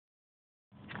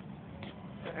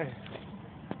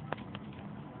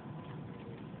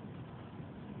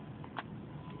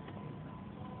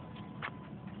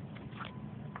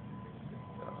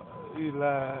He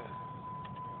lied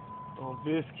on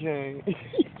Biscayne.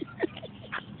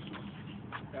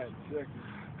 That chicken.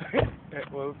 That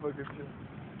motherfucker chicken.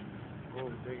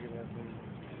 Oh, taking that thing.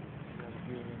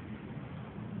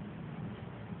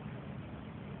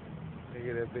 Look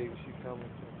at that baby, she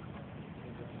coming.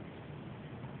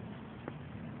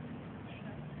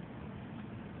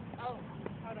 Oh,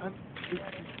 hold on. It's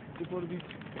supposed to be.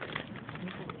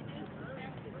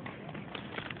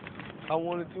 I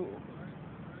wanted to. You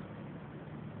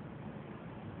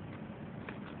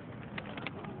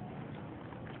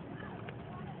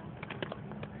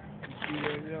see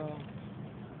that, y'all?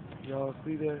 Y'all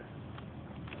see that?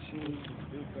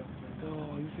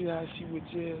 Oh, you see how she would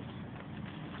just.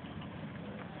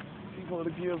 She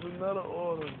gonna give us another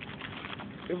order.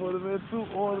 It would have been 2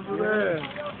 orders of that.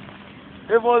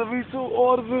 It would have been 2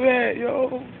 orders of that,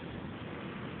 yo.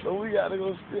 So we gotta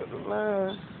go skip the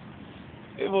line.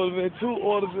 It would have been 2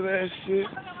 orders of that shit.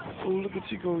 Oh, look at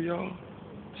Chico, y'all.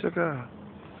 Check out.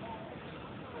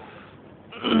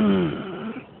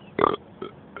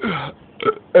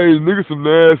 Hey, niggas some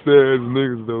nasty ass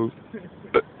niggas though.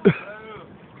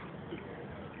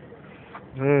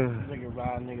 Nigga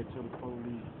ride nigga to the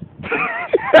police.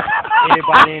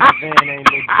 Everybody in the van ain't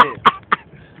legit.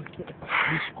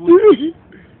 You squeak.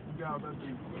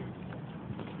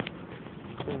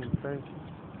 Thank you.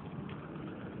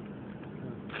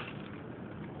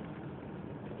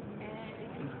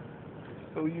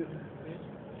 So you.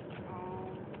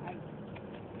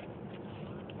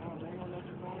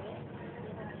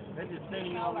 They just send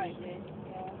you like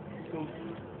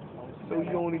So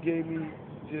you only gave me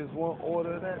just 1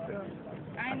 order of that there?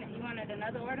 You wanted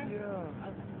another order? Yeah.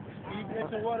 Okay. Can you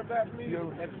get some water back to me? Yeah.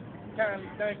 That's kindly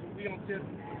thank you. We don't tip.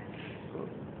 You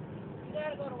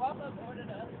gotta go to Walmart to order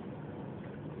the other.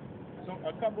 So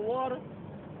a cup of water?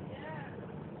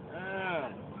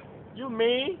 Yeah. You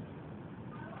mean?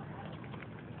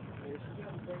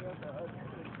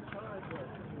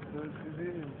 No, she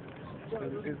did.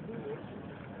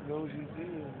 No, she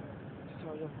did. She's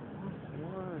talking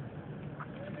one.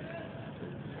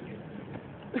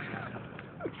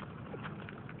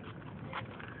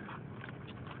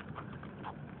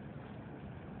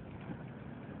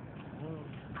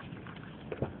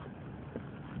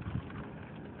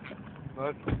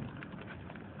 What?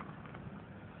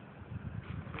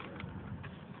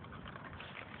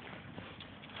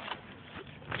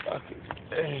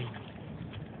 Dang.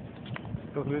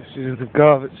 So this shit is the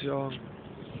garbage, y'all.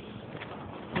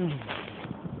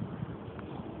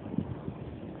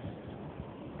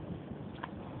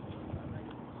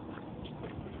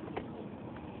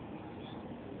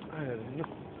 I had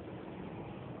enough.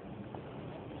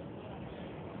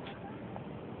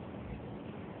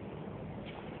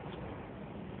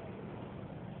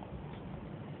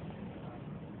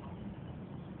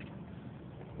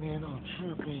 Man, I'm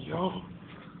tripping, y'all.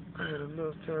 I had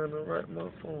enough time to write my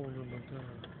phone number down.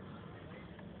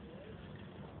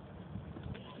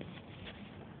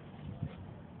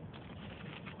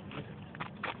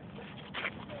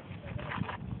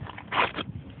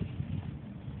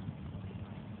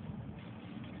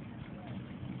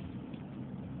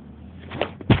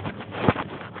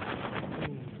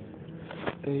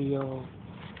 Hey, y'all.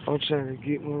 I'm trying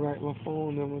to write my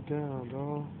phone number down,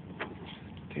 dawg.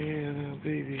 Damn, that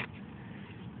baby.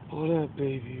 Oh, that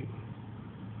baby.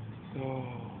 Oh.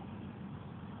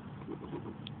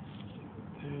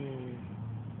 Hey.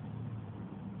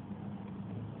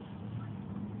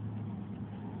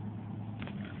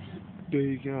 There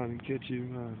you go, catch you,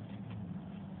 man.